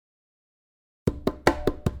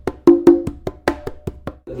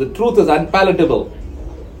The truth is unpalatable,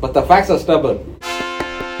 but the facts are stubborn.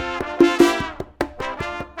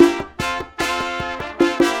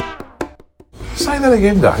 Say that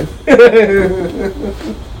again, Dave.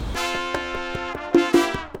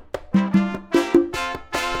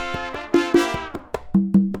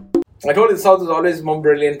 I told you the South is always more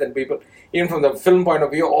brilliant than people. Even from the film point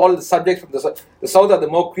of view, all the subjects from the South are the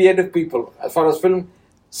more creative people as far as film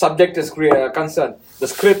subject is concerned. The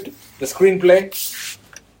script, the screenplay,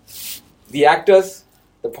 the actors,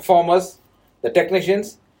 the performers, the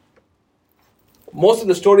technicians. Most of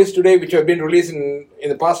the stories today which have been released in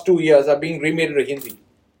the past 2 years are being remade into Hindi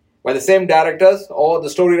by the same directors, or the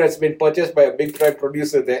story rights been purchased by a big time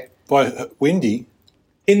producer there. By Windy?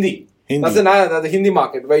 Hindi. That's the Hindi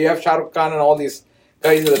market where you have Shah Rukh Khan and all these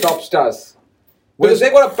guys are the top stars. Because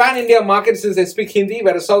they've got a pan-India market since they speak Hindi,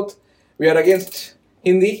 whereas South, we are against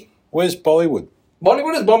Hindi. Where's Bollywood?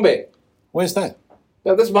 Bollywood is Bombay. Where's that?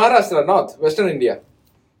 That's Maharashtra, North, Western India.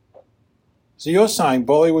 So you're saying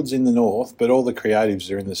Bollywood's in the north, but all the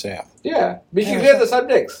creatives are in the south? Yeah, we should clear the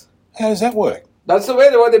subjects. How does that work? That's the way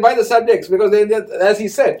they buy the subjects, because they, as he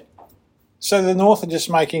said. So the north are just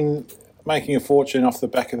making a fortune off the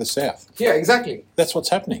back of the south? Yeah, exactly. That's what's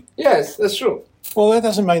happening? Yes, that's true. Well, that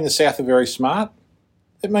doesn't mean the south are very smart.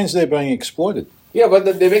 It means they're being exploited. Yeah, but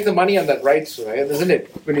they make the money on that rights, right? Isn't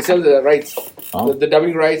it? When you sell the rights, the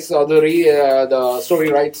dubbing rights or the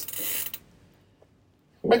story rights.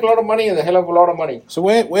 You make a lot of money, and a hell of a lot of money. So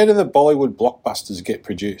where do the Bollywood blockbusters get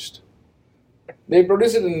produced? They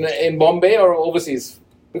produce it in Bombay or overseas.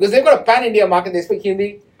 Because they've got a pan-India market. They speak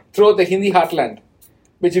Hindi throughout the Hindi heartland.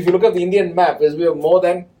 Which if you look at the Indian map, is we have more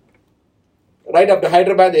than... Right up to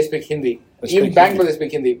Hyderabad, they speak Hindi. Even Bangalore, they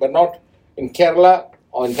speak Hindi. But not in Kerala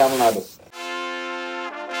or in Tamil Nadu.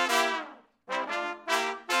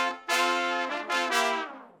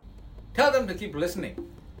 Tell them to keep listening.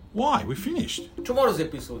 Why? We finished. Tomorrow's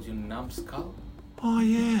episode, you numbskull. Oh,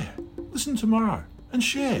 yeah. Listen tomorrow. And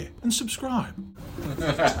share. And subscribe.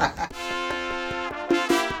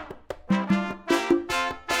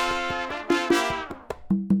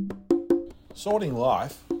 Sorting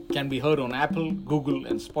Life? Can be heard on Apple, Google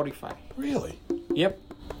and Spotify. Really? Yep.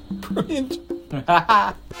 Brilliant.